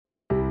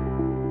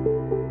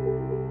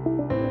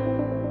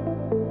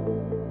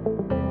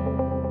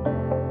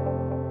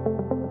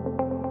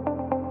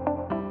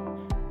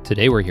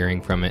Today we're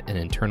hearing from an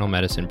internal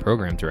medicine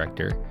program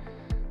director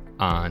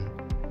on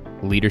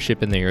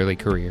leadership in the early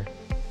career,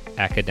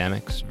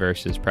 academics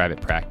versus private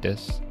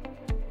practice,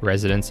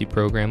 residency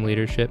program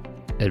leadership,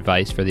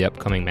 advice for the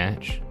upcoming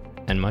match,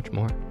 and much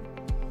more.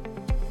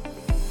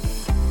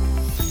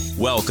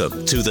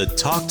 Welcome to the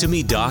Talk to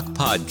Me Doc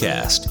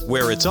podcast,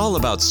 where it's all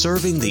about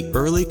serving the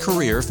early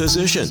career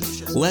physician.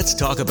 Let's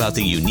talk about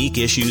the unique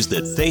issues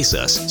that face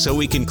us so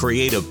we can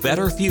create a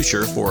better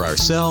future for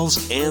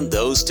ourselves and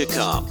those to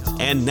come.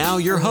 And now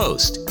your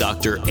host,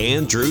 Dr.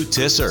 Andrew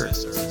Tisser.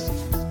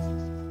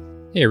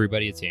 Hey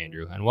everybody, it's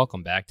Andrew, and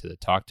welcome back to the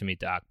Talk to Me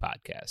Doc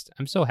podcast.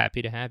 I'm so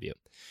happy to have you.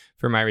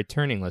 For my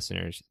returning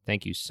listeners,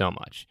 thank you so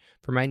much.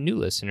 For my new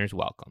listeners,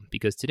 welcome,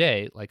 because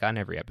today, like on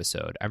every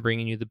episode, I'm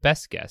bringing you the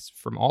best guests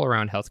from all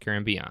around healthcare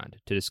and beyond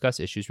to discuss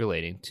issues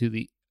relating to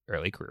the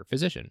early career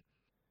physician.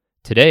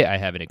 Today, I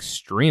have an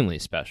extremely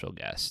special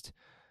guest,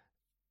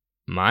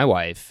 my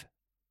wife,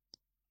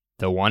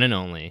 the one and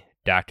only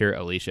Dr.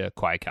 Alicia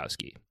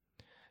Kwiatkowski.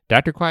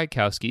 Dr.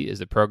 Kwiatkowski is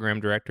the program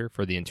director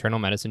for the Internal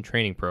Medicine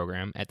Training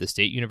Program at the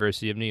State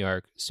University of New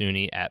York,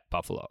 SUNY at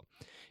Buffalo.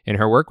 In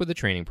her work with the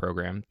training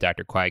program,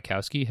 Dr.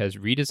 Kwiatkowski has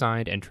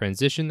redesigned and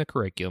transitioned the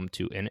curriculum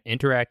to an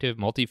interactive,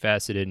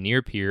 multifaceted,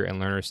 near-peer, and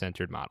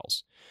learner-centered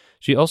models.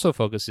 She also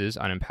focuses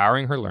on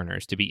empowering her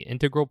learners to be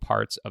integral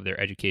parts of their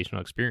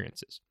educational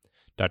experiences.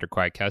 Dr.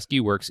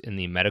 Kwiatkowski works in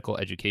the Medical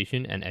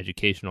Education and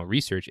Educational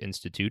Research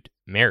Institute,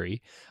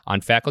 MERI,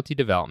 on faculty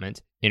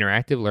development,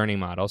 interactive learning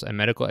models, and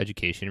medical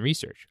education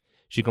research.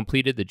 She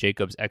completed the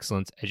Jacobs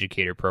Excellence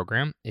Educator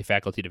Program, a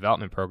faculty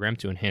development program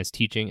to enhance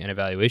teaching and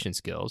evaluation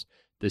skills.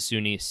 The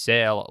SUNY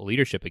SAIL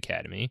Leadership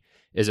Academy,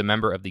 is a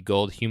member of the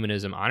Gold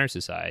Humanism Honor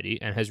Society,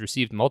 and has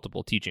received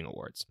multiple teaching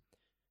awards.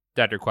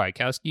 Dr.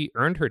 Kwiatkowski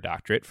earned her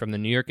doctorate from the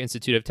New York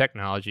Institute of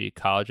Technology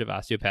College of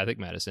Osteopathic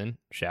Medicine,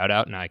 shout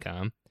out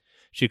NICOM.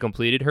 She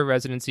completed her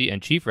residency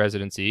and chief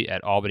residency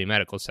at Albany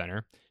Medical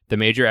Center, the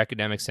major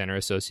academic center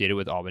associated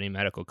with Albany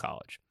Medical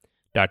College.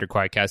 Dr.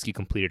 Kwiatkowski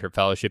completed her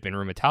fellowship in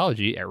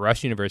rheumatology at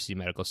Rush University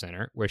Medical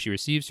Center, where she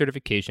received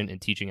certification in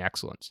teaching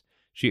excellence.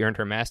 She earned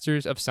her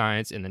Master's of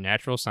Science in the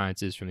Natural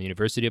Sciences from the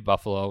University of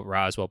Buffalo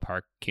Roswell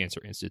Park Cancer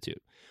Institute.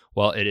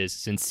 Well, it is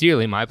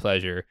sincerely my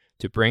pleasure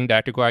to bring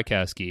Dr.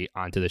 Kwiatkowski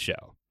onto the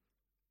show.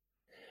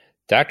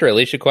 Dr.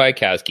 Alicia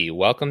Kwiatkowski,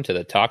 welcome to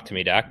the Talk to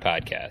Me Doc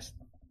podcast.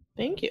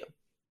 Thank you.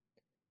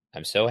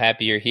 I'm so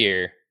happy you're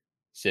here,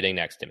 sitting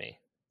next to me.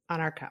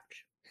 On our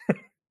couch.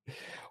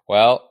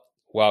 Well,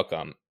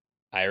 welcome.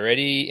 I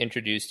already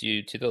introduced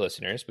you to the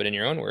listeners, but in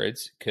your own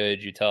words,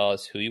 could you tell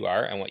us who you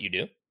are and what you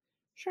do?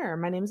 Sure.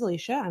 My name is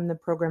Alicia. I'm the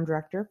program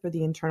director for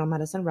the Internal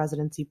Medicine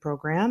Residency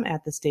Program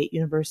at the State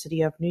University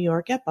of New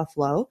York at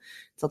Buffalo.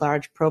 It's a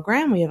large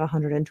program. We have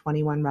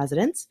 121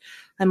 residents.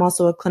 I'm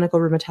also a clinical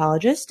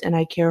rheumatologist, and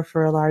I care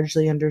for a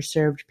largely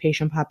underserved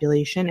patient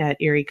population at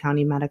Erie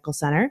County Medical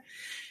Center.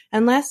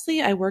 And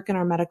lastly, I work in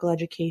our Medical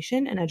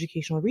Education and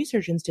Educational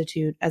Research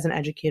Institute as an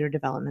educator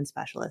development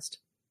specialist.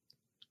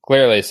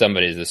 Clearly,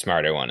 somebody's the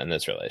smarter one in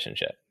this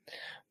relationship.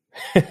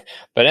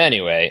 But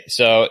anyway,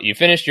 so you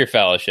finished your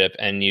fellowship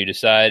and you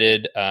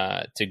decided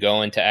to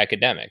go into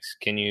academics.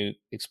 Can you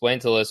explain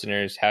to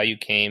listeners how you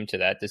came to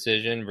that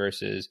decision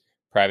versus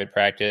private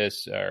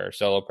practice or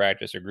solo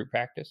practice or group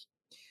practice?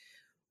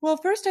 Well,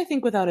 first, I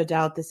think without a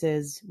doubt, this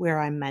is where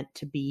I'm meant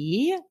to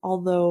be.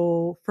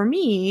 Although for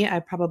me,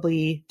 I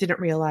probably didn't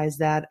realize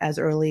that as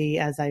early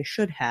as I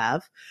should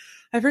have.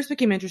 I first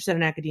became interested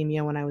in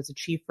academia when I was a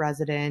chief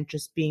resident,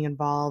 just being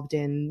involved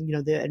in,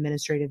 the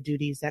administrative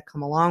duties that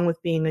come along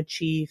with being a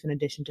chief, in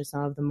addition to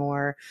some of the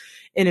more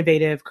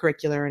innovative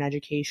curricular and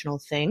educational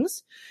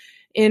things.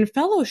 In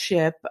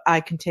fellowship,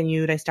 I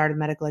started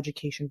medical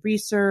education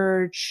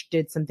research,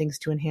 did some things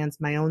to enhance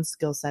my own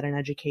skill set in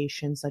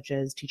education, such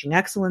as teaching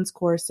excellence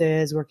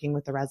courses, working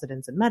with the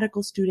residents and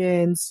medical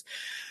students.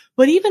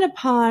 But even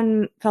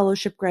upon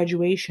fellowship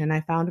graduation,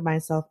 I found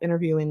myself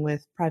interviewing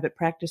with private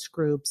practice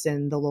groups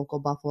in the local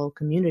Buffalo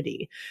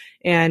community.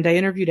 And I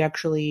interviewed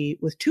actually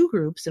with two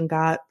groups and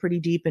got pretty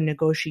deep in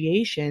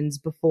negotiations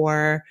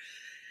before,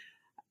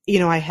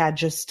 I had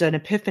just an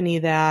epiphany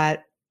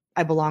that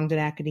I belonged in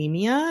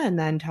academia, and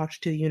then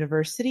talked to the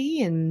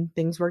university, and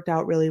things worked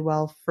out really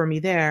well for me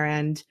there.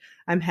 And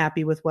I'm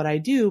happy with what I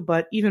do.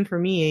 But even for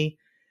me,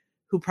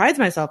 who prides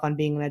myself on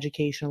being an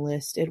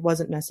educationalist, it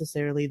wasn't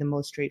necessarily the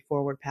most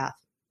straightforward path.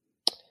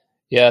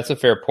 Yeah, that's a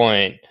fair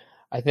point.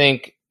 I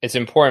think it's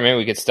important. Maybe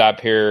we could stop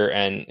here,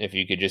 and if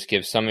you could just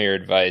give some of your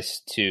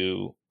advice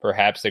to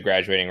perhaps the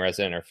graduating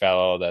resident or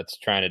fellow that's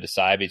trying to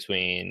decide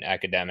between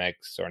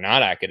academics or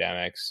not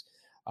academics.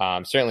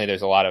 Certainly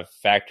there's a lot of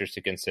factors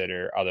to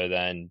consider other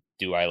than,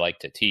 do I like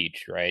to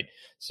teach, right?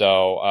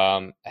 So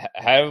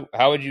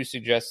how would you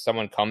suggest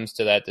someone comes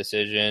to that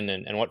decision,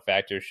 and what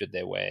factors should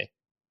they weigh?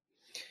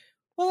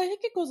 Well, I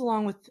think it goes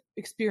along with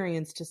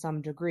experience to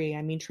some degree.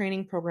 I mean,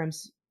 training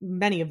programs,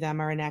 many of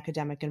them are in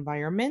academic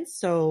environments,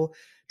 so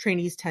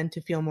trainees tend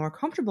to feel more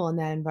comfortable in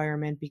that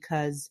environment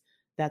because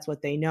that's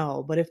what they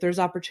know. But if there's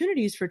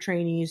opportunities for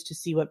trainees to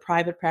see what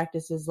private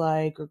practice is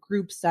like or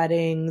group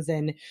settings,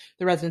 and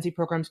the residency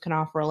programs can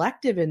offer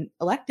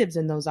electives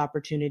in those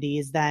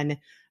opportunities, then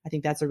I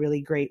think that's a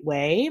really great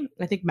way.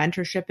 I think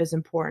mentorship is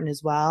important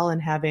as well,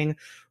 and having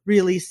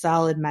really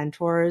solid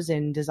mentors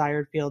in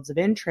desired fields of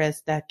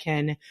interest that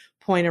can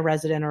point a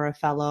resident or a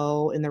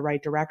fellow in the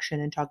right direction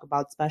and talk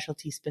about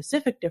specialty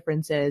specific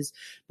differences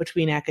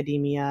between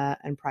academia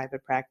and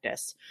private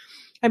practice.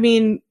 I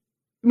mean,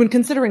 when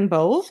considering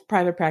both,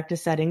 private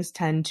practice settings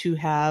tend to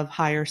have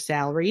higher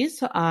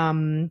salaries.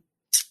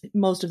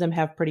 Most of them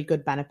have pretty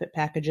good benefit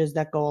packages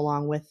that go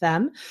along with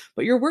them,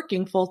 but you're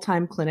working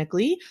full-time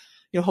clinically.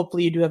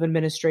 Hopefully you do have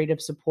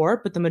administrative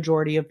support, but the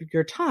majority of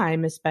your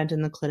time is spent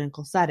in the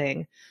clinical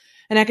setting.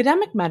 In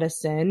academic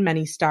medicine,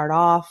 many start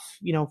off,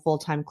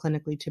 full-time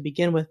clinically to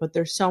begin with, but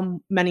there's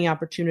so many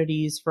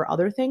opportunities for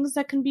other things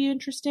that can be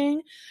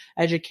interesting.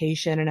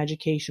 Education and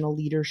educational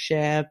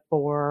leadership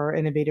or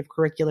innovative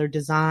curricular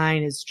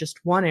design is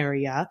just one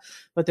area,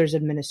 but there's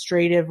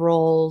administrative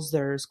roles,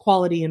 there's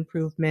quality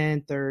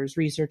improvement, there's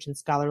research and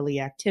scholarly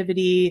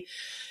activity.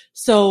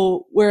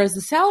 So whereas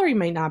the salary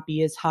might not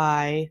be as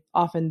high,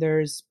 often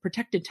there's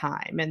protected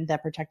time, and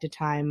that protected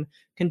time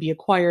can be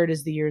acquired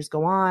as the years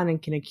go on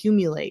and can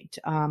accumulate.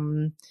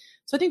 So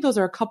I think those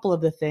are a couple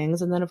of the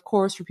things. And then, of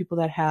course, for people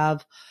that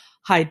have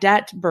high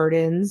debt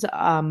burdens,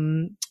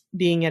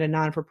 being at a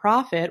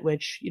non-for-profit,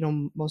 which,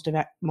 most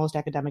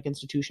academic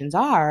institutions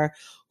are,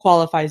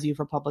 qualifies you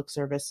for public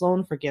service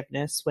loan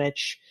forgiveness,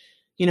 which,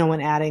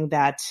 when adding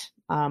that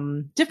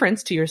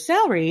difference to your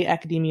salary,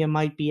 academia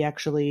might be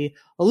actually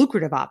a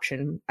lucrative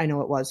option. I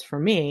know it was for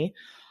me.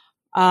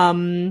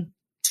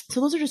 So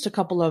those are just a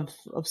couple of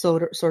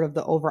sort of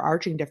the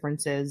overarching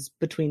differences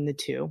between the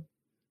two.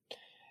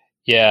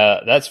 Yeah,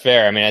 that's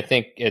fair. I mean, I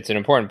think it's an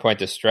important point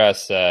to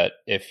stress that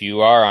if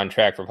you are on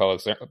track for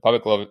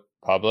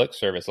public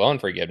service loan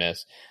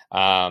forgiveness,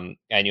 and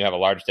you have a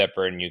large debt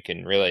burden, you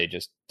can really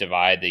just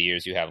divide the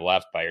years you have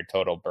left by your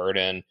total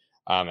burden,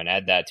 and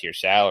add that to your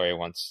salary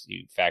once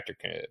you factor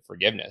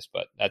forgiveness.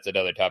 But that's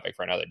another topic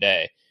for another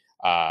day.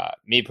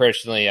 Me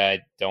personally, I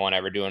don't want to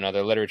ever do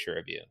another literature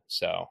review.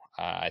 So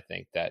I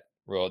think that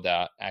ruled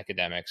out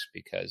academics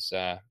because,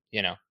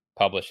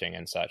 publishing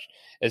and such.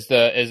 Is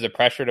the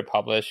pressure to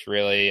publish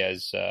really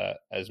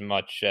as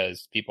much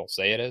as people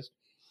say it is?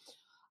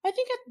 I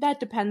think that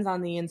depends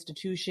on the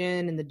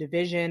institution and the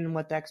division,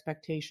 what the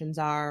expectations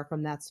are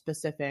from that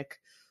specific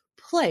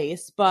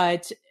place.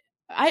 But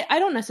I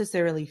don't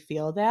necessarily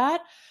feel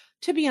that.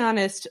 To be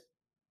honest,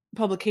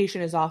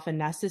 publication is often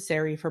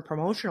necessary for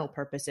promotional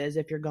purposes.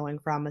 If you're going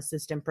from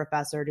assistant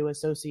professor to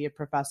associate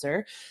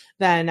professor,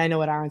 then I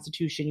know at our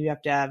institution you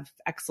have to have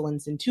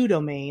excellence in two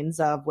domains,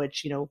 of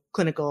which,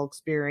 clinical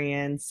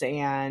experience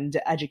and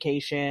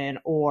education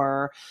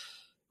or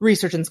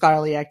research and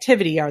scholarly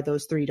activity are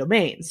those three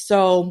domains.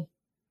 So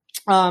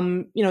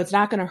it's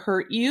not going to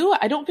hurt you.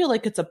 I don't feel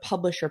like it's a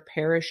publish or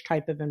perish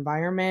type of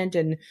environment.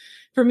 And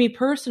for me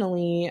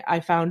personally, I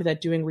found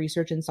that doing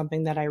research in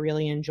something that I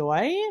really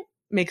enjoy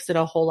makes it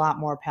a whole lot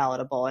more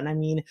palatable. And I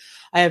mean,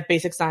 I have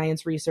basic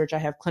science research, I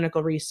have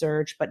clinical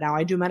research, but now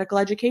I do medical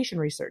education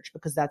research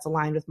because that's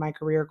aligned with my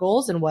career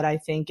goals and what I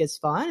think is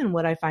fun and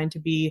what I find to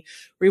be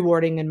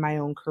rewarding in my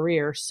own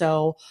career.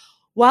 So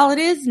while it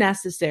is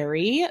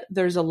necessary,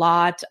 there's a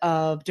lot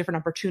of different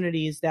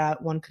opportunities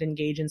that one could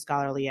engage in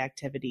scholarly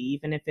activity,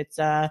 even if it's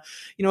a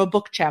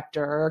book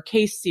chapter or a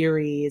case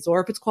series,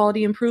 or if it's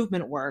quality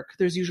improvement work.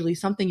 There's usually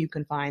something you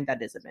can find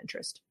that is of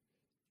interest.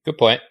 Good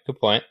point.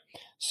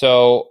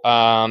 So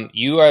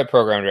you are a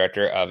program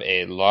director of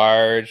a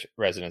large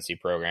residency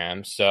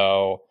program.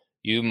 So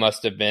you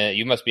must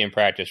be in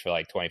practice for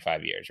like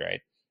 25 years,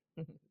 right?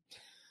 Mm-hmm.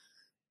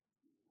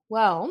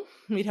 Well,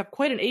 we'd have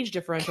quite an age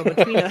differential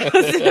between us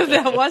if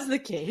that was the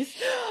case.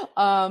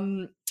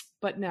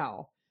 But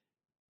no.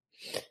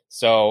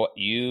 So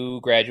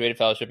you graduated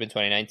fellowship in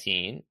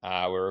 2019.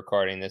 We're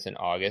recording this in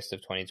August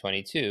of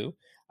 2022.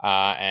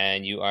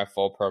 And you are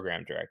full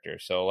program director.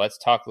 So let's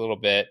talk a little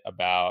bit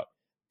about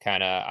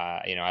kind of,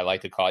 I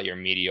like to call it your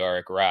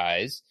meteoric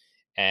rise,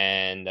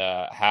 and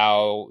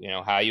how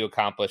you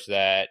accomplish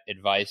that,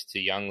 advice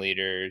to young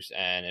leaders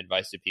and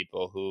advice to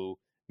people who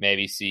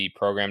maybe see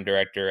program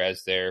director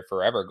as their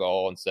forever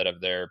goal instead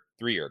of their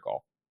 3-year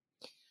goal.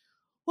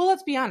 Well,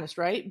 let's be honest,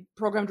 right?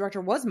 Program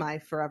director was my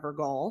forever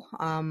goal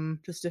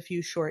just a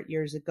few short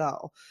years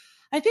ago.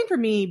 I think for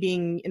me,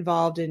 being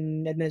involved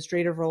in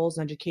administrative roles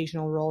and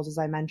educational roles, as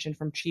I mentioned,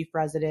 from chief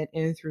resident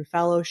in through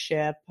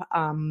fellowship,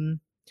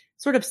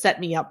 sort of set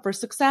me up for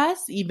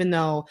success, even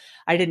though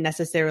I didn't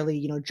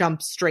necessarily,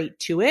 jump straight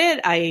to it.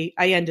 I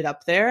ended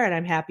up there, and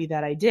I'm happy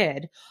that I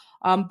did.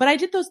 But I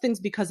did those things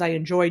because I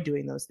enjoyed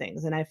doing those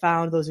things, and I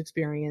found those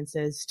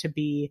experiences to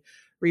be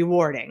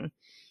rewarding.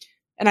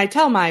 and I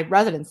tell my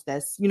residents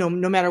this, no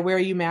matter where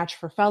you match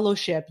for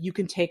fellowship, you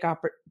can take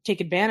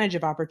advantage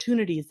of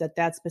opportunities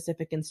that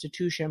specific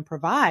institution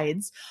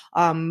provides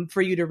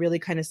for you to really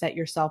kind of set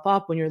yourself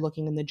up when you're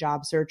looking in the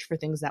job search for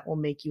things that will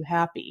make you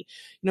happy.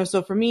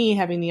 So for me,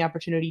 having the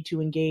opportunity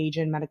to engage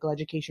in medical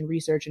education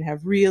research and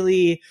have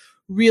really,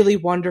 really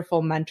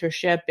wonderful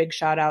mentorship, big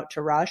shout out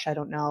to Rush. I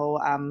don't know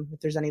if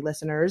there's any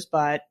listeners,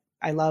 but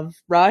I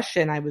love Rush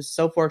and I was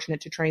so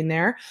fortunate to train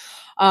there.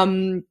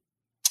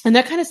 And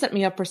that kind of set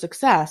me up for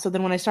success. So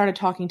then when I started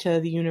talking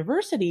to the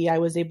university, I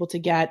was able to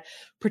get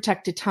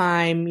protected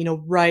time,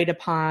 right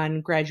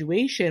upon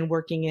graduation,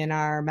 working in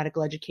our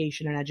medical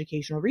education and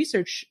educational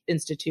research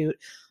institute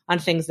on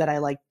things that I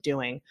liked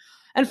doing.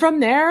 And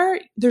from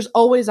there, there's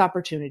always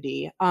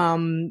opportunity.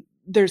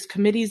 There's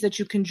committees that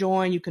you can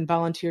join. You can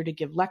volunteer to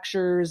give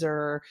lectures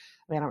I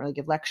don't really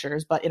give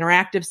lectures, but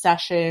interactive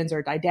sessions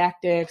or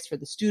didactics for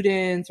the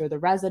students or the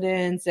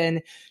residents,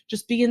 and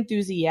just be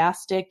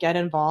enthusiastic, get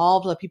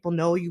involved, let people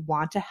know you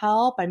want to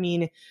help. I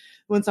mean,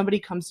 when somebody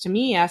comes to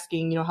me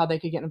asking, how they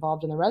could get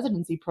involved in the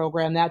residency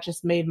program, that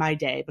just made my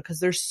day because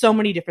there's so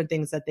many different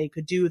things that they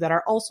could do that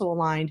are also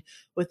aligned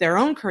with their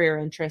own career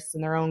interests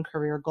and their own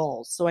career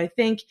goals. So I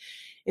think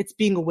it's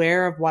being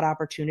aware of what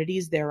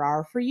opportunities there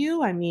are for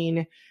you. I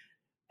mean,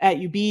 at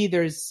UB,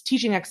 there's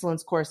teaching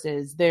excellence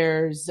courses.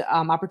 There's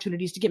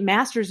opportunities to get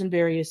masters in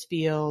various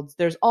fields.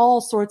 There's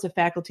all sorts of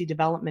faculty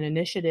development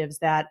initiatives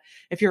that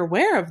if you're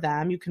aware of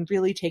them, you can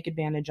really take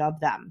advantage of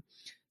them.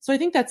 So I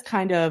think that's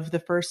kind of the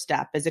first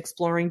step, is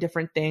exploring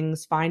different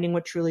things, finding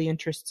what truly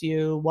interests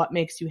you, what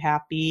makes you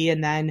happy,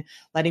 and then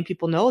letting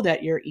people know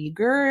that you're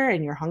eager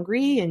and you're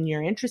hungry and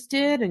you're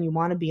interested and you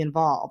want to be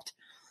involved.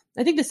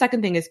 I think the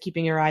second thing is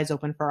keeping your eyes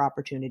open for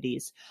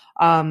opportunities.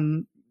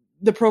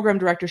 The program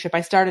directorship,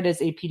 I started as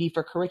APD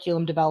for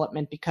curriculum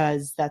development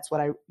because that's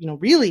what I,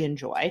 really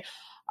enjoy.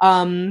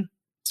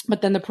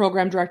 But then the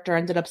program director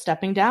ended up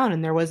stepping down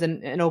and there was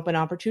an open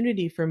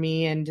opportunity for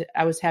me. And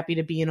I was happy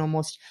to be in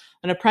almost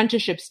an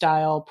apprenticeship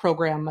style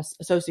program,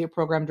 associate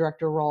program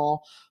director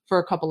role for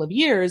a couple of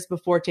years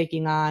before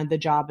taking on the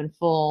job in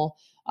full,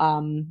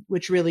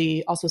 which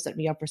really also set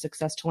me up for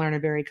success to learn a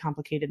very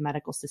complicated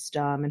medical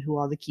system and who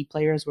all the key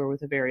players were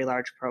with a very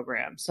large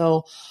program.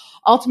 So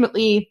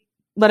ultimately,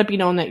 let it be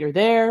known that you're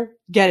there,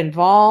 get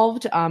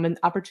involved, and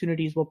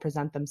opportunities will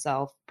present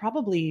themselves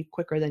probably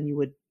quicker than you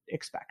would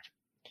expect.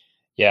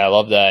 Yeah, I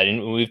love that.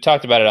 And we've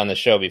talked about it on the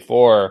show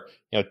before,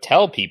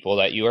 tell people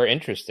that you are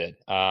interested.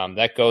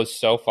 That goes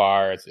so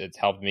far. It's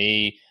helped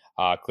me.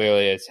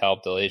 Clearly it's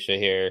helped Alicia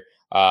here.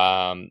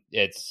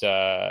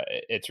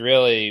 It's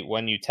really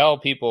when you tell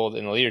people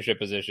in the leadership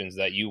positions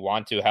that you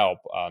want to help,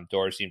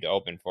 doors seem to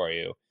open for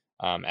you,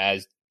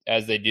 as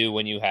they do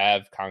when you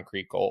have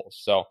concrete goals.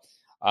 So,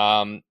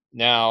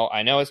 now,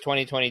 I know it's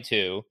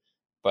 2022,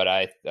 but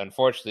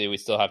unfortunately, we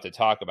still have to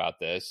talk about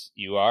this.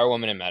 You are a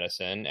woman in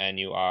medicine, and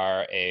you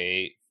are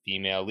a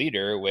female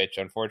leader, which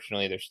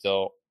unfortunately there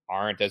still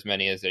aren't as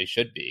many as they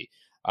should be.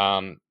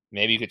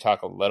 Maybe you could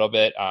talk a little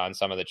bit on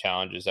some of the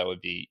challenges that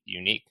would be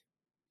unique.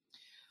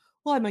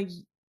 Well, I'm a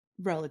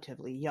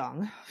relatively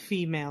young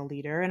female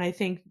leader, and I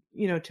think,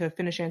 to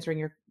finish answering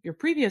your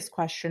previous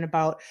question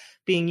about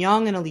being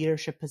young in a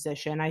leadership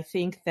position, I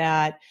think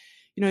that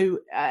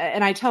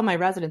and I tell my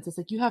residents, it's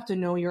like, you have to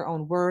know your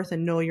own worth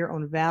and know your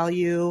own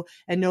value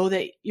and know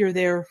that you're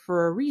there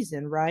for a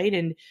reason, right?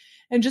 And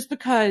just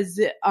because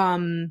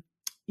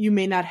you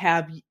may not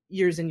have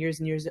years and years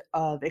and years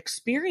of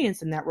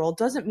experience in that role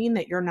doesn't mean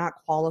that you're not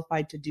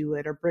qualified to do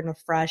it or bring a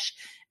fresh,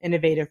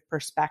 innovative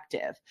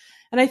perspective.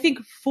 And I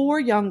think for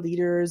young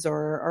leaders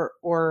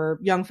or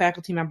young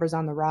faculty members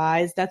on the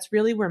rise, that's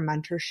really where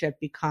mentorship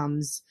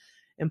becomes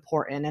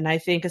important. And I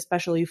think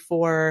especially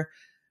for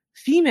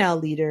female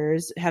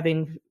leaders,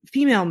 having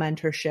female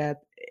mentorship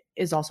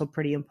is also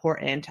pretty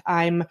important.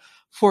 I'm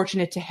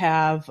fortunate to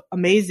have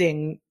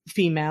amazing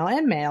female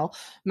and male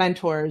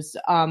mentors,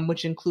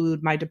 which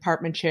include my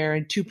department chair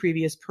and 2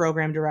 previous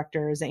program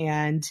directors.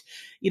 And,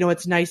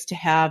 it's nice to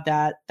have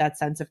that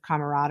sense of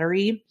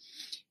camaraderie.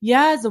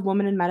 Yeah, as a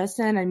woman in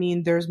medicine, I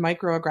mean, there's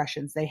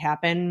microaggressions. They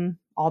happen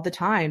all the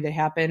time. They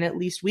happen at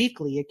least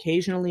weekly.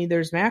 Occasionally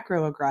there's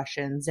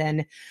macroaggressions.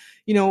 And,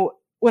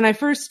 when I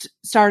first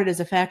started as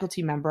a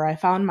faculty member, I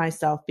found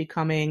myself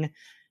becoming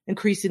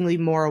increasingly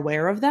more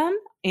aware of them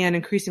and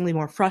increasingly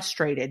more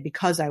frustrated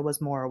because I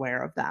was more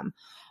aware of them.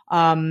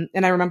 And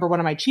I remember one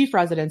of my chief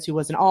residents, who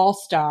was an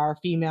all-star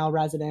female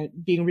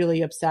resident, being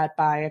really upset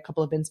by a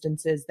couple of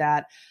instances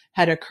that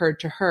had occurred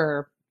to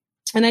her.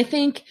 And I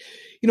think,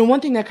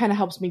 one thing that kind of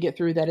helps me get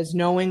through that is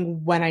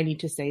knowing when I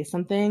need to say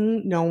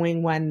something,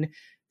 knowing when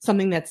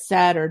something that's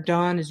said or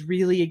done is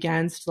really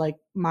against like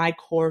my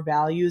core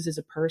values as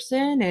a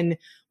person. And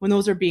when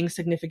those are being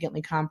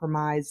significantly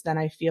compromised, then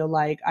I feel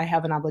like I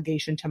have an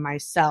obligation to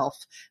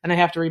myself and I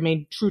have to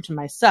remain true to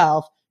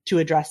myself to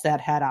address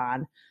that head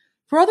on.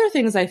 For other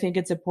things, I think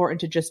it's important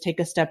to just take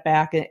a step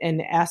back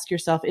and ask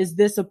yourself, is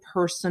this a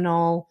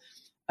personal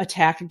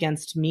attack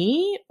against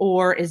me,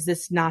 or is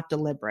this not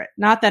deliberate?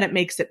 Not that it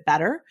makes it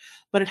better,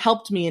 but it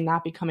helped me in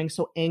not becoming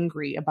so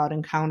angry about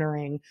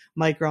encountering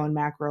micro and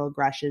macro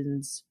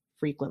aggressions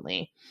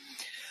frequently.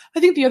 I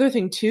think the other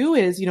thing too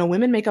is,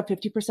 women make up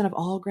 50% of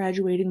all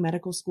graduating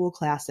medical school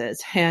classes.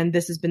 And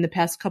this has been the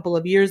past couple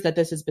of years that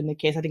this has been the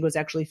case. I think it was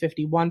actually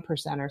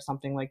 51% or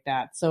something like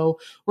that. So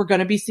we're going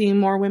to be seeing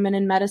more women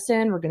in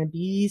medicine. We're going to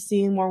be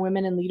seeing more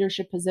women in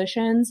leadership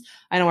positions.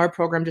 I know our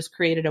program just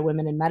created a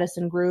women in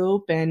medicine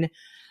group, and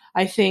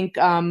I think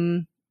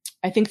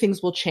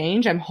things will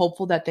change. I'm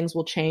hopeful that things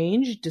will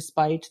change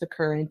despite the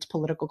current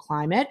political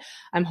climate.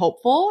 I'm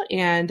hopeful.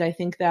 And I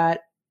think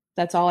that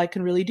that's all I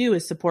can really do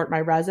is support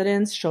my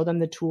residents, show them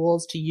the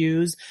tools to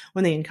use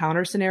when they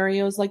encounter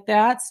scenarios like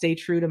that, stay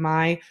true to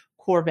my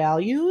core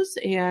values,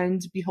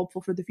 and be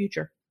hopeful for the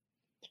future.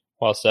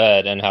 Well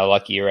said, and how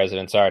lucky your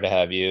residents are to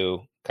have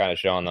you kind of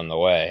showing them the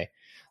way.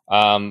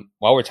 While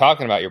we're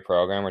talking about your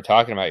program, we're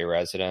talking about your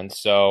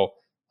residents, so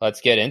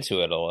let's get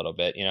into it a little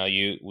bit.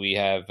 We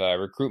have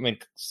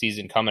recruitment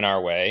season coming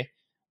our way.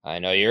 I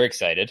know you're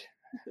excited.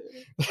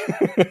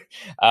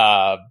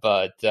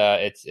 But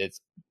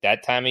it's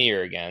that time of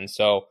year again.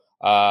 So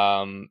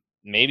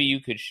maybe you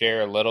could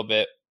share a little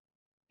bit,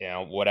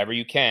 whatever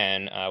you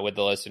can with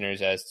the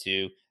listeners as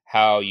to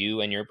how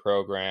you and your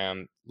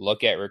program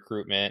look at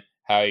recruitment,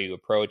 how you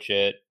approach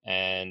it,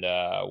 and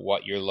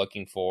what you're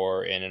looking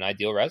for in an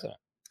ideal resident.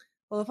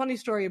 Well, a funny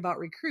story about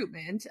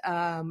recruitment.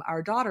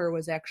 Our daughter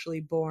was actually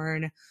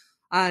born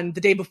on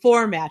the day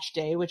before match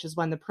day, which is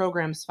when the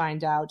programs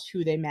find out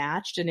who they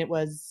matched. And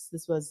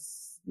this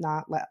was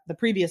not the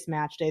previous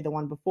match day, the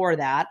one before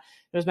that.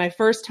 It was my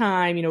first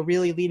time,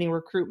 really leading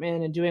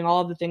recruitment and doing all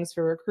of the things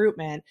for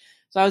recruitment.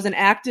 So I was in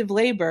active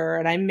labor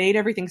and I made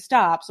everything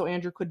stop so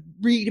Andrew could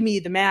read me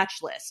the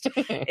match list.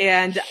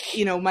 And,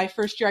 my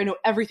first year, I know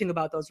everything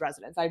about those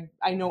residents.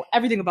 I know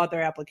everything about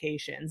their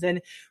applications, and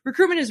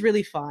recruitment is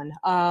really fun.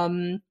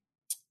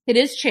 It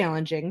is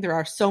challenging. There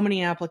are so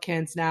many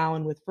applicants now,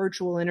 and with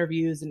virtual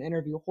interviews and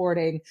interview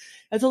hoarding,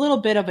 it's a little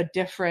bit of a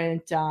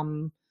different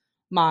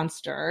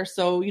monster.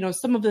 So,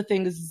 some of the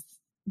things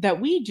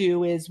that we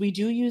do is we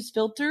do use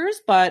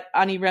filters, but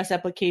on ERES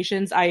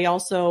applications, I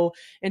also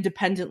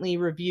independently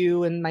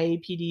review, and my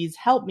APDs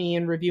help me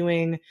in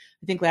reviewing.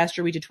 I think last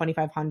year we did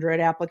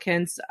 2,500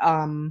 applicants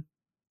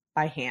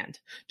by hand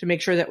to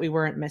make sure that we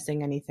weren't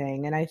missing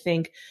anything. And I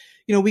think,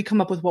 we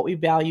come up with what we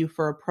value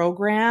for a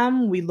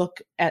program. We do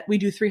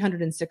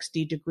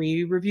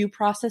 360-degree review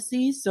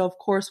processes. So of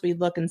course we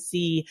look and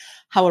see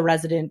how a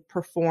resident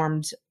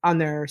performed on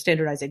their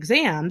standardized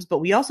exams, but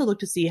we also look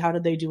to see how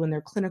did they do in their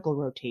clinical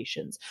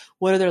rotations?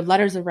 What are their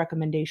letters of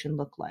recommendation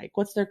look like?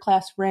 What's their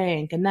class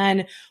rank? And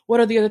then what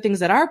are the other things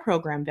that our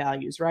program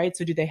values, right?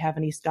 So do they have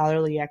any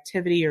scholarly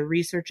activity or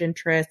research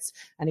interests,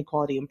 any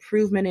quality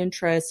improvement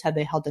interests? Have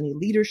they held any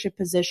leadership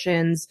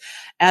positions?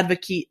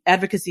 Advocacy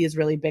is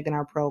really big in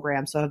our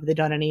program. So have they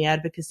done any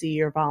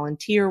advocacy or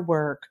volunteer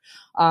work?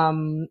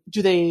 Do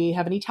they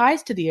have any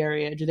ties to the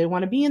area? Do they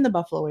want to be in the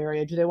Buffalo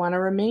area? Do they want to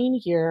remain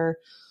here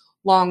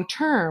long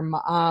term?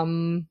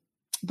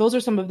 Those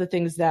are some of the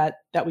things that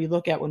we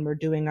look at when we're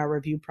doing our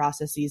review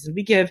processes. And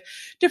we give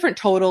different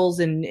totals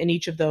in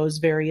each of those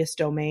various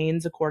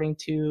domains according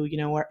to,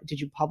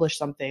 did you publish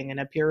something in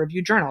a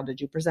peer-reviewed journal?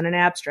 Did you present an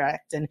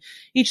abstract? And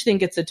each thing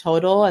gets a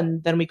total,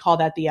 and then we call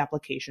that the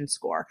application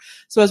score.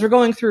 So as we're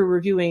going through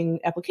reviewing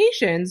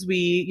applications,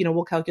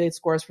 we'll calculate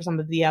scores for some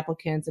of the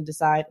applicants and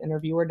decide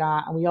interview or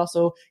not. And we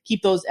also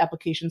keep those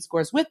application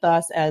scores with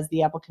us as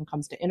the applicant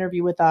comes to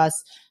interview with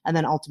us, and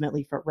then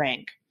ultimately for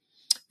rank.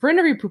 For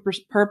interview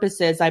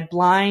purposes, I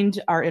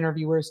blind our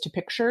interviewers to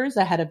pictures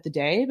ahead of the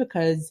day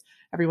because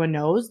everyone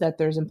knows that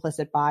there's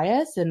implicit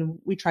bias, and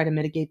we try to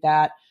mitigate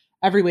that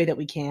every way that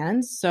we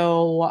can.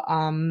 So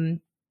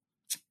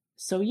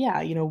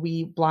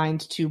we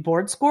blind to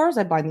board scores.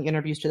 I blind the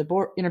interviewers to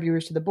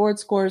the board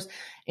scores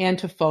and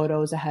to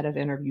photos ahead of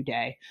interview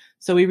day.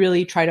 So we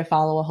really try to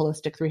follow a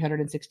holistic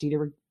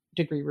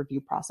 360-degree review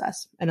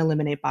process and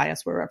eliminate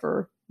bias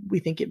wherever we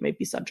think it may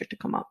be subject to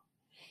come up.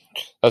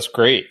 That's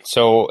great.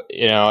 So,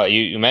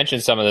 you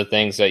mentioned some of the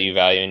things that you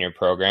value in your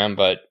program,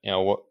 but,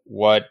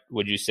 what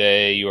would you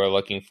say you are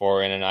looking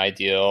for in an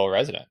ideal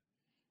resident?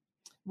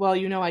 Well,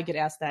 I get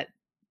asked that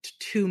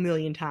 2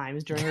 million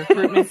times during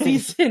recruitment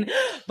season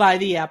by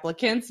the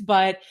applicants,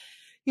 but,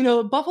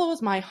 Buffalo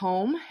is my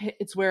home.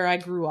 It's where I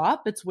grew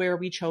up. It's where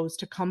we chose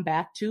to come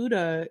back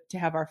to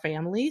have our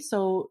family.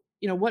 So,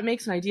 what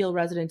makes an ideal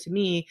resident to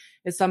me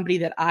is somebody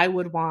that I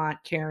would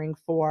want caring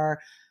for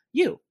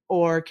you,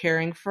 or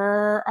caring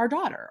for our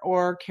daughter,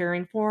 or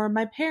caring for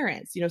my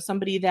parents,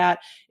 somebody that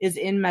is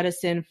in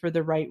medicine for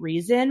the right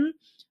reason,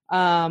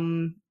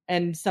 and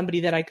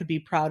somebody that I could be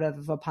proud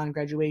of upon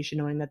graduation,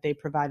 knowing that they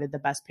provided the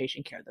best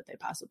patient care that they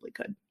possibly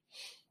could.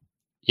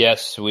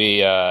 Yes,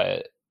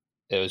 it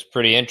was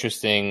pretty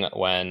interesting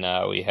when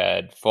we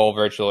had full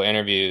virtual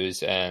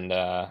interviews, and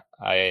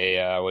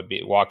I would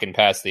be walking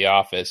past the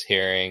office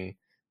hearing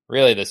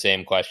really the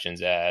same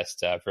questions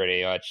asked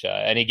pretty much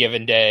any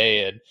given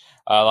day, and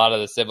a lot of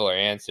the similar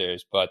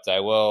answers. But I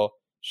will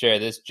share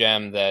this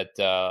gem that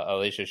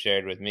Alicia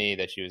shared with me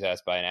that she was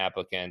asked by an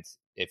applicant.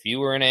 If you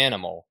were an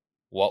animal,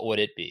 what would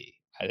it be?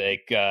 I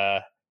think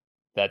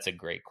that's a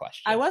great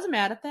question. I wasn't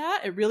mad at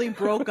that. It really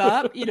broke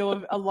up,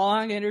 a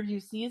long interview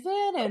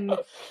season and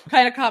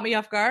kind of caught me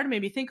off guard,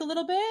 made me think a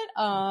little bit.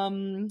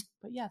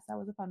 But yes, that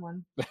was a fun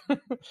one.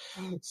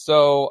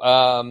 So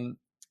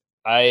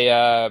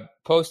I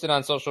posted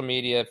on social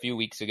media a few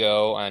weeks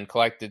ago and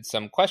collected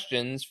some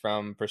questions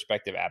from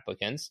prospective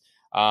applicants.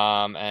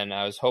 And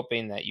I was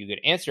hoping that you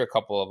could answer a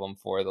couple of them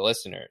for the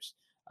listeners.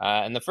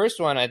 And the first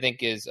one I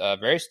think is a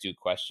very astute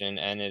question,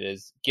 and it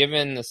is,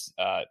 given this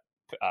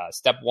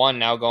step one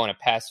now going to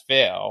pass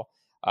fail,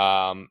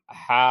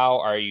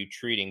 how are you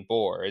treating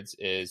boards?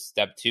 Is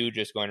step two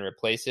just going to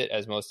replace it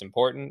as most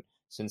important,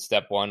 since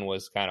step one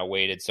was kind of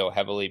weighted so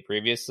heavily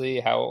previously?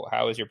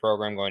 How is your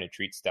program going to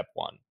treat step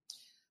one?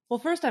 Well,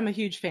 first, I'm a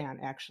huge fan,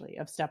 actually,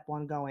 of step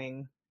one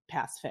going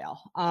pass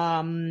fail.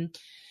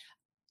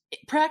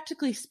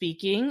 Practically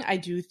speaking, I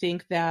do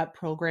think that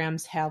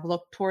programs have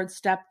looked towards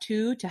step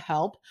two to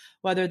help,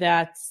 whether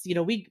that's,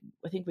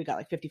 I think we got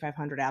like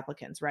 5,500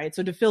 applicants, right?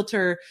 So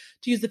to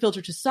use the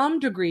filter to some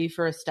degree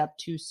for a step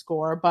two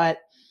score. But,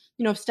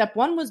 if step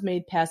one was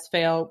made pass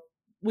fail,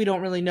 we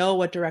don't really know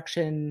what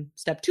direction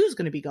step two is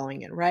going to be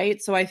going in,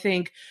 right? So I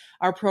think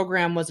our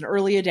program was an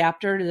early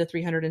adapter to the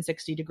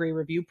 360-degree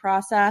review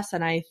process.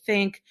 And I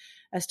think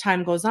as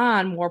time goes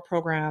on, more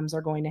programs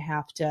are going to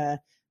have to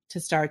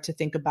start to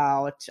think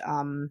about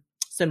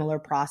similar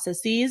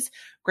processes.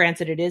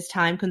 Granted, it is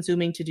time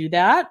consuming to do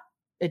that.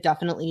 It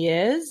definitely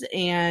is.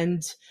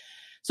 And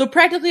so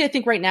practically, I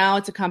think right now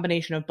it's a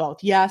combination of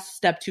both. Yes,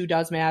 step two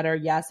does matter.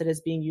 Yes, it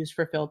is being used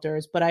for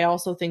filters, but I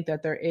also think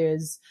that there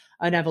is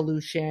an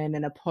evolution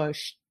and a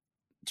push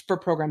for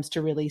programs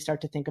to really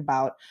start to think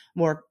about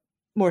more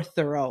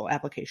thorough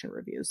application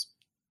reviews.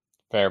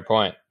 Fair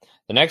point.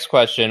 The next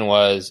question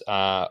was,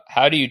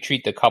 how do you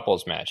treat the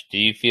couples match? Do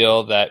you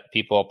feel that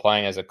people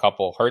applying as a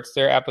couple hurts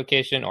their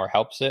application or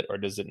helps it, or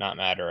does it not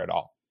matter at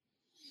all?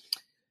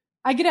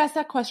 I get asked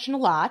that question a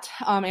lot.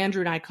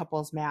 Andrew and I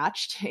couples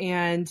matched,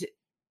 and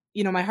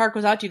my heart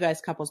goes out to you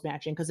guys couples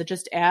matching, because it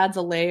just adds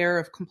a layer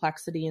of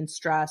complexity and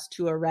stress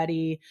to a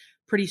already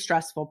pretty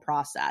stressful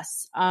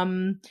process.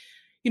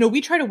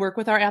 We try to work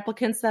with our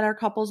applicants that are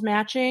couples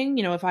matching.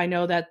 If I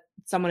know that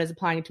someone is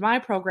applying to my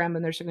program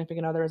and their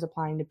significant other is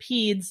applying to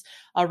PEDS,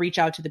 I'll reach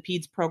out to the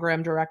PEDS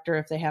program director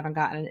if they haven't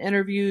gotten an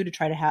interview, to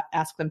try to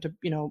ask them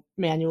to,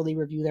 manually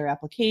review their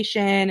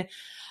application.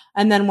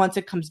 And then once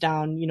it comes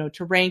down,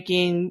 to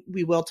ranking,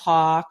 we will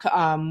talk.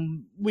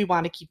 We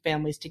want to keep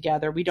families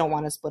together. We don't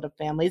want to split up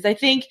families. I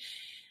think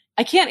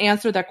I can't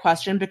answer that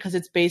question because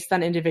it's based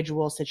on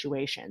individual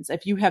situations.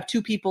 If you have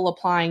two people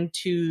applying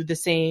to the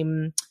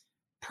same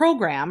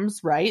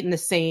programs, right, in the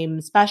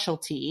same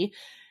specialty,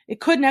 it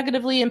could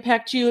negatively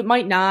impact you. It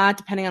might not,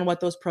 depending on what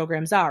those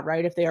programs are,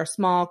 right? If they are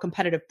small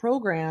competitive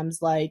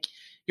programs like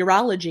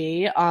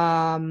urology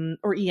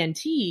or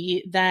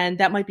ENT, then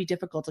that might be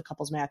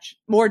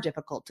more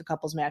difficult to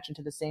couples match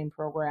into the same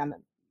program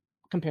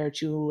compared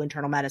to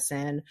internal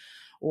medicine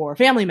or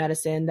family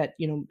medicine that,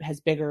 has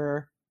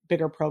bigger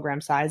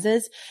program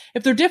sizes.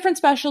 If they're different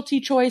specialty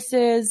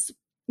choices,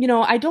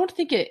 I don't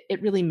think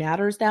it really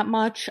matters that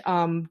much.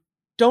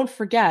 Don't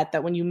forget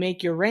that when you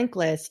make your rank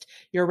list,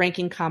 you're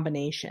ranking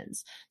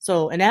combinations.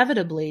 So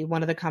inevitably,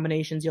 one of the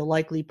combinations you'll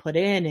likely put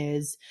in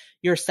is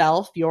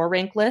yourself, your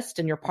rank list,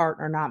 and your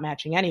partner not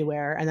matching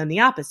anywhere. And then the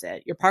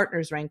opposite, your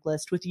partner's rank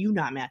list with you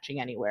not matching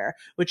anywhere,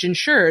 which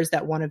ensures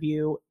that one of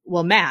you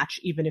will match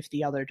even if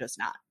the other does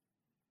not.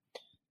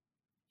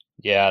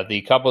 Yeah,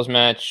 the couples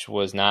match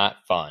was not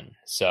fun.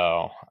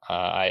 So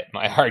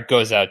my heart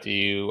goes out to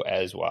you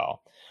as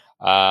well.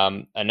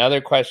 Another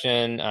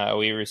question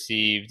we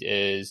received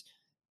is,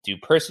 do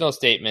personal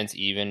statements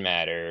even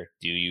matter?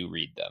 Do you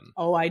read them?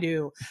 Oh, I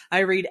do.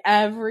 I read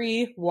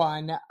every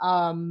one.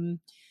 Why?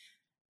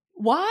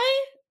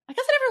 I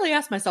guess I never really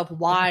asked myself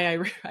why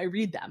I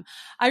read them.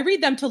 I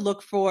read them to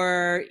look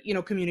for,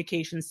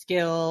 communication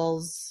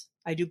skills.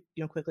 I do,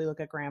 quickly look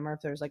at grammar.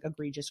 If there's like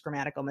egregious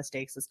grammatical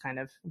mistakes, it's kind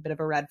of a bit of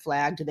a red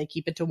flag. Do they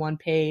keep it to one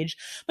page?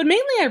 But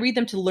mainly I read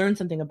them to learn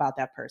something about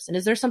that person.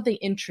 Is there something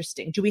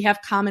interesting? Do we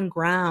have common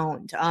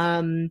ground?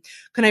 Can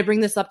I bring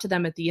this up to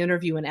them at the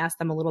interview and ask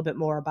them a little bit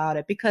more about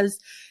it? Because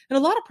in a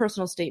lot of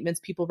personal statements,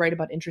 people write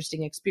about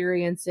interesting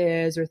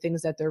experiences or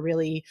things that they're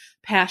really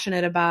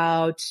passionate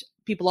about.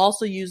 People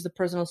also use the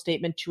personal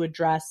statement to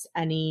address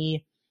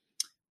any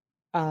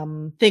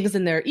things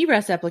in their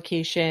ERAS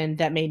application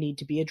that may need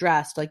to be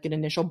addressed, like an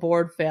initial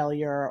board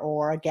failure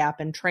or a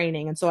gap in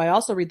training. And so I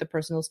also read the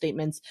personal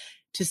statements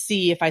to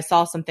see if I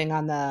saw something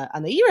on the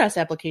ERAS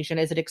application,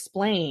 is it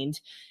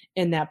explained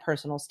in that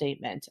personal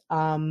statement?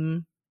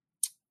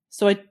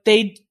 So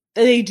they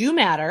do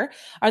matter.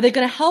 Are they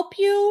going to help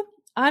you?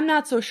 I'm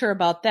not so sure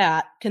about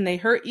that. Can they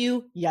hurt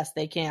you? Yes,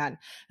 they can.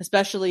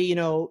 Especially,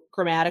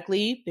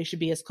 grammatically, they should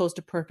be as close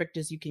to perfect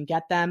as you can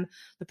get them.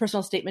 The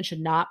personal statement should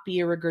not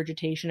be a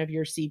regurgitation of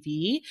your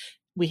CV.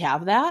 we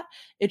have that.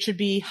 It should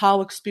be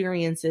how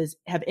experiences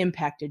have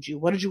impacted you.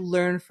 What did you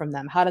learn from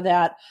them? How did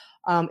that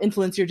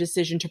influence your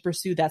decision to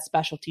pursue that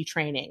specialty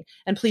training?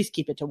 And please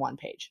keep it to one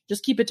page.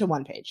 Just keep it to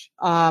one page.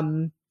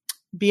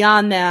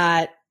 Beyond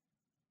that,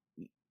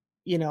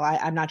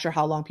 I'm not sure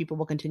how long people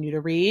will continue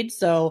to read.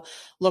 So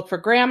look for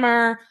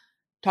grammar,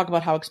 talk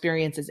about how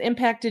experiences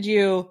impacted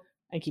you,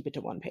 and keep it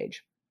to one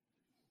page.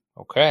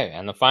 Okay.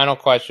 And the final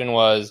question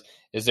was,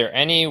 is there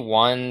any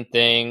one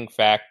thing,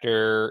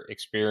 factor,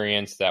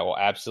 experience that will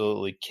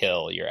absolutely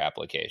kill your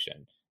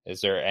application?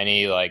 Is there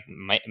any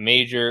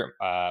major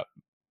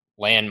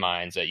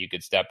landmines that you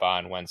could step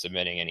on when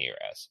submitting an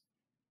ERAS?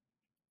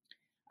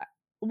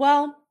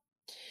 Well,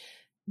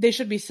 they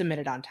should be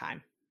submitted on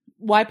time.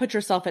 Why put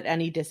yourself at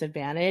any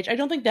disadvantage? I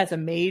don't think that's a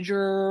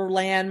major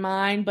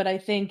landmine, but I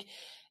think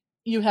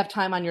you have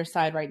time on your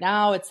side right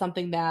now. It's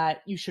something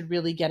that you should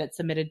really get it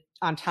submitted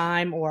on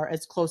time or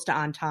as close to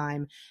on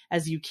time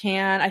as you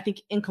can. I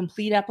think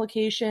incomplete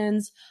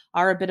applications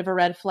are a bit of a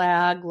red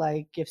flag,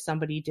 like if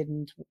somebody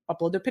didn't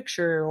upload their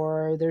picture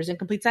or there's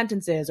incomplete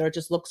sentences or it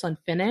just looks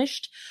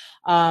unfinished.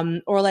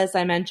 Or as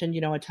I mentioned,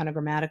 a ton of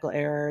grammatical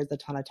errors, a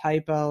ton of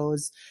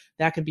typos,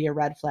 that could be a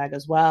red flag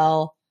as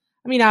well.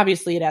 I mean,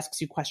 obviously it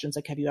asks you questions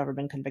like, have you ever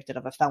been convicted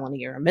of a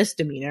felony or a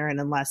misdemeanor? And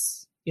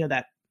unless,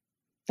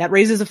 that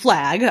raises a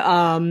flag.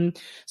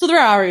 So there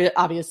are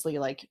obviously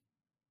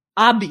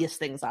obvious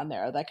things on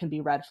there that can be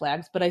red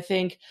flags, but I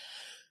think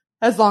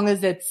as long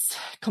as it's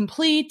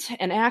complete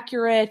and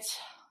accurate,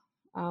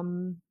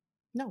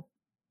 no.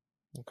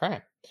 Okay.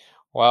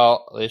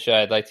 Well, Alicia,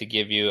 I'd like to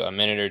give you a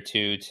minute or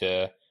two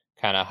to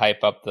kind of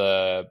hype up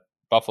the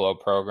Buffalo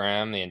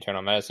program, the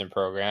internal medicine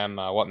program.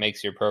 What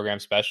makes your program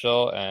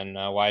special, and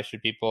why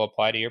should people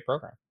apply to your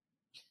program?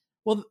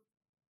 Well,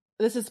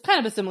 this is kind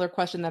of a similar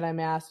question that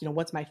I'm asked,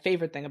 what's my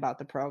favorite thing about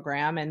the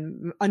program?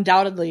 And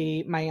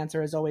undoubtedly my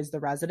answer is always the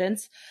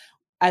residents.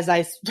 As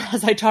I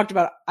talked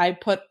about, we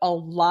put a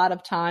lot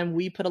of time,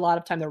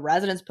 the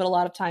residents put a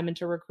lot of time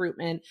into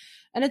recruitment,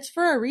 and it's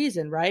for a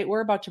reason, right?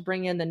 We're about to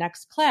bring in the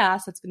next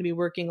class that's going to be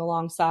working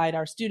alongside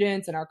our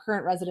students and our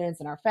current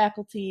residents and our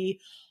faculty,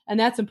 and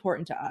that's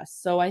important to us.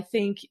 So I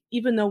think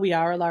even though we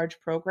are a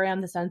large program,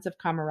 the sense of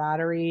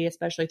camaraderie,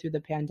 especially through the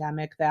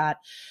pandemic, that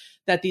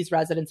these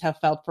residents have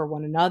felt for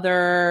one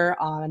another,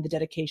 and the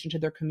dedication to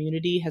their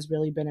community has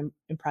really been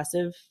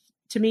impressive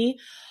to me.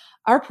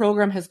 Our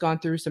program has gone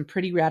through some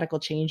pretty radical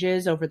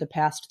changes over the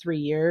past 3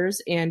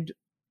 years, and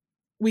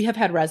we have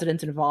had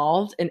residents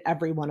involved in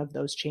every one of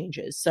those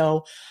changes.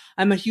 So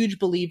I'm a huge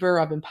believer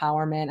of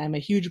empowerment. I'm a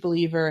huge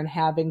believer in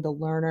having the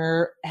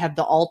learner have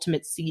the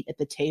ultimate seat at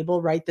the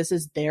table, right? This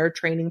is their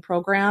training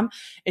program.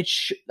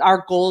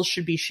 Our goals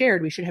should be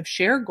shared. We should have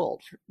shared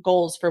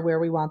goals for where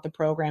we want the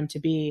program to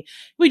be.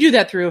 We do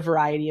that through a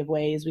variety of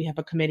ways. We have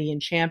a committee and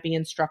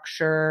champion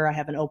structure. I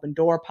have an open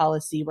door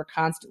policy. We're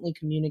constantly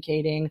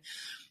communicating.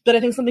 But I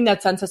think something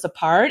that sets us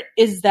apart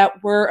is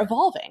that we're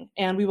evolving,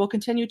 and we will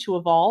continue to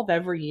evolve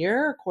every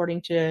year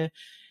according to,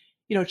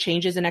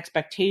 changes in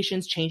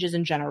expectations, changes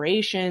in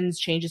generations,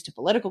 changes to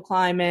political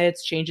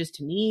climates, changes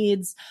to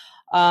needs.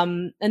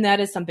 And that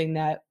is something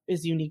that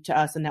is unique to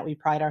us and that we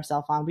pride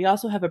ourselves on. We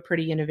also have a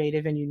pretty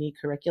innovative and unique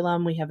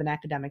curriculum. We have an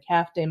academic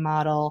half-day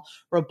model,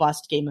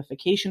 robust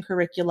gamification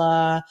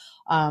curricula,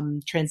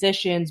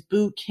 transitions,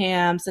 boot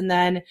camps, and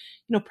then,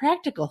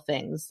 practical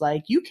things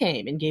like you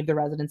came and gave the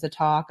residents a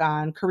talk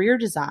on career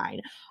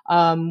design.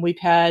 We've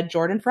had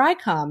Jordan Fry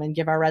come and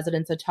give our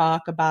residents a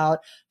talk about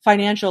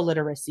financial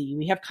literacy.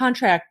 We have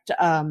contract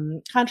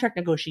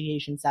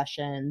negotiation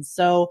sessions.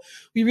 So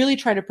we really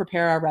try to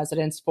prepare our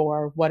residents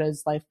for what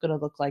is life going to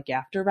look like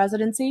after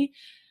residency.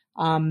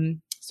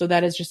 So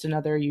that is just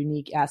another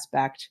unique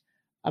aspect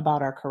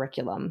about our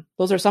curriculum.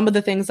 Those are some of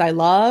the things I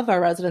love. Our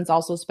residents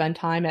also spend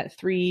time at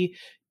 3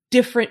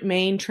 different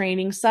main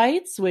training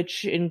sites,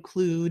 which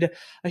include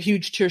a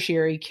huge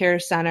tertiary care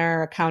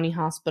center, a county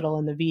hospital,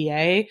 and the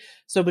VA.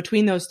 So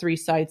between those 3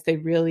 sites, they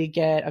really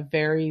get a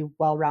very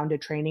well-rounded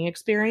training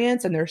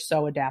experience, and they're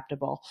so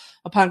adaptable.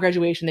 Upon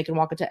graduation, they can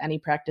walk into any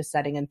practice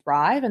setting and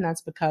thrive, and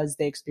that's because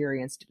they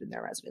experienced it in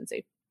their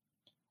residency.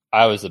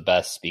 I was the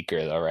best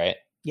speaker though, right?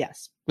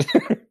 Yes.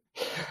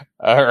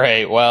 All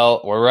right.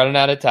 Well, we're running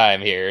out of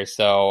time here.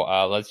 So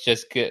let's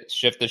just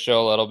shift the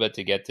show a little bit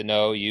to get to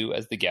know you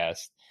as the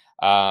guest.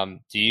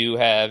 Do you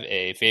have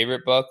a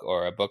favorite book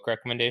or a book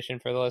recommendation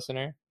for the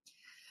listener?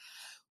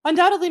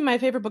 Undoubtedly, my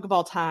favorite book of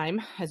all time,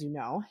 as you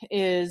know,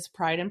 is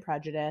Pride and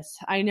Prejudice.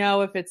 I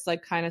know if it's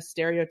kind of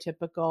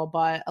stereotypical,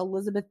 but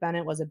Elizabeth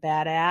Bennet was a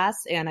badass,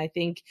 and I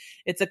think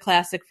it's a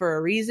classic for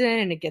a reason,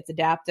 and it gets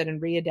adapted and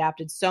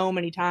readapted so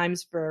many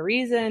times for a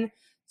reason.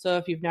 So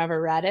if you've never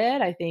read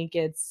it, I think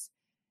it's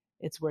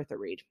worth a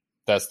read.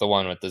 That's the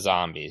one with the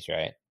zombies,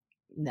 right?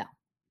 No.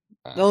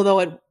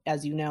 Although,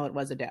 as you know, it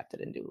was adapted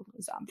into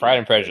zombies. Pride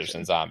and Prejudice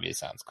and zombies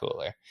sounds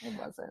cooler. It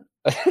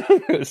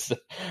wasn't. So,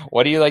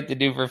 what do you like to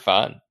do for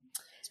fun?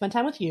 Spend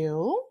time with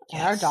you and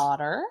Yes. our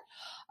daughter.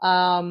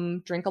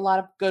 Drink a lot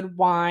of good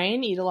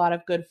wine, eat a lot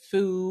of good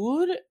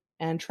food,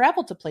 and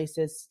travel to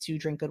places to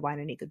drink good wine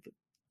and eat good food.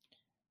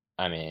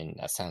 I mean,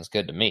 that sounds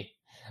good to me.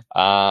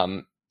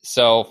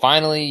 So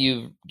finally,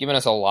 you've given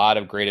us a lot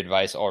of great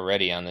advice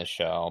already on this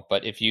show,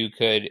 but if you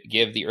could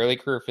give the early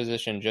career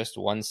physician just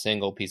one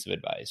single piece of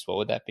advice, what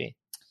would that be?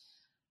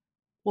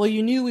 Well,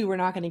 you knew we were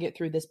not going to get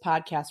through this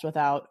podcast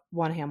without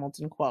one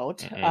Hamilton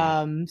quote.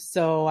 Mm-hmm.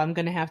 So I'm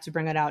going to have to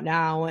bring it out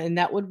now. And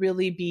that would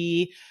really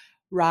be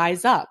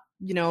rise up,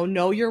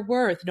 know your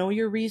worth, know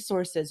your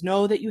resources,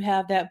 know that you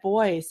have that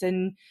voice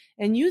and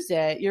use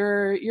it.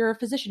 You're a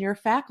physician, you're a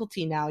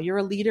faculty now, you're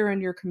a leader in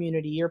your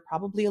community. You're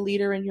probably a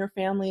leader in your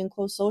family and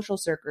close social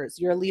circles.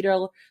 You're a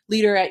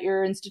leader at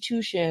your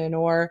institution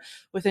or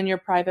within your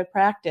private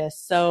practice.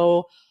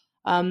 So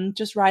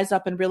just rise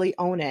up and really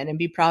own it and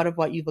be proud of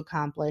what you've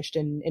accomplished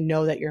and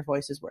know that your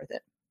voice is worth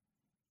it.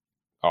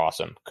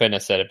 Awesome. Couldn't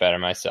have said it better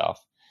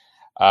myself.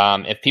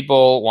 If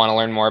people want to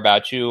learn more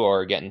about you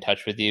or get in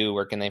touch with you,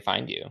 where can they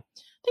find you?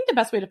 I think the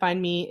best way to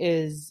find me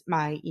is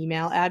my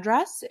email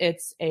address.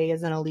 It's A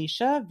as in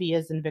Alicia, V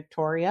as in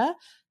Victoria,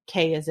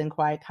 K as in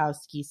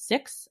Kwiatkowski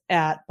 6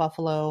 at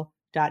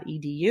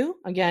buffalo.edu.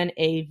 Again,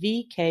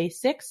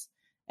 AVK6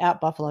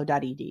 at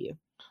buffalo.edu.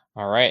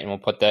 All right. And we'll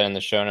put that in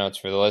the show notes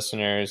for the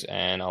listeners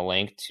and a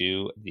link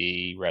to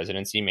the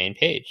residency main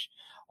page.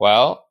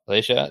 Well,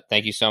 Alicia,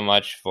 thank you so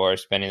much for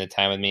spending the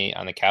time with me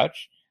on the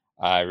couch.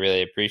 I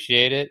really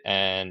appreciate it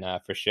and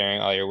for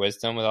sharing all your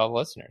wisdom with all the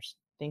listeners.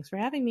 Thanks for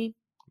having me.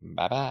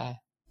 Bye-bye.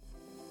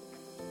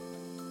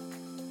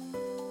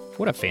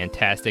 What a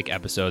fantastic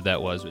episode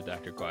that was with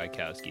Dr.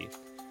 Kwiatkowski.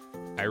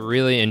 I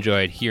really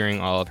enjoyed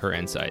hearing all of her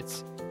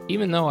insights,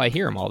 even though I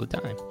hear them all the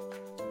time.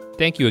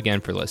 Thank you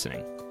again for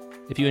listening.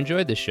 If you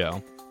enjoyed this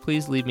show,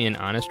 please leave me an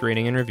honest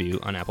rating and review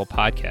on Apple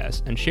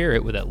Podcasts and share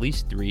it with at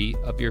least 3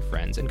 of your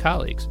friends and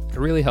colleagues. It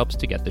really helps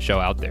to get the show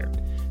out there.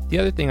 The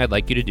other thing I'd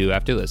like you to do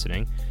after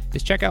listening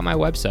is check out my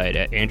website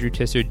at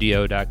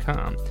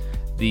andrewtisserdo.com.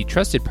 The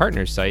Trusted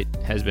Partners site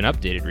has been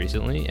updated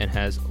recently and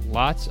has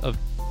lots of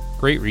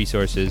great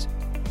resources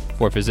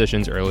for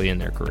physicians early in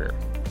their career.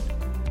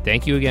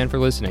 Thank you again for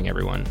listening,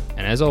 everyone.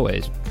 And as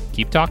always,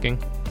 keep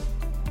talking.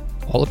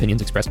 All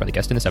opinions expressed by the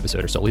guest in this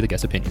episode are solely the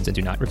guest's opinions and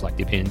do not reflect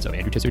the opinions of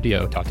Andrew Tisser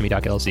DO, Talk to Me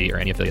Doc LLC, or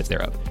any affiliates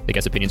thereof. The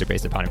guest's opinions are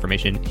based upon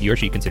information he or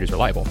she considers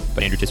reliable,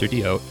 but Andrew Tisser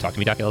DO, Talk to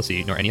Me Doc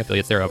LLC, nor any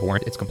affiliates thereof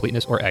warrant its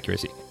completeness or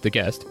accuracy. The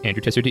guest,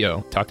 Andrew Tisser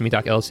DO, Talk to Me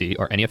Doc LLC,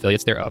 or any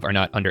affiliates thereof are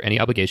not under any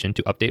obligation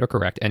to update or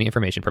correct any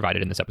information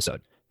provided in this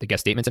episode. The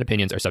guest statements and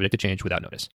opinions are subject to change without notice.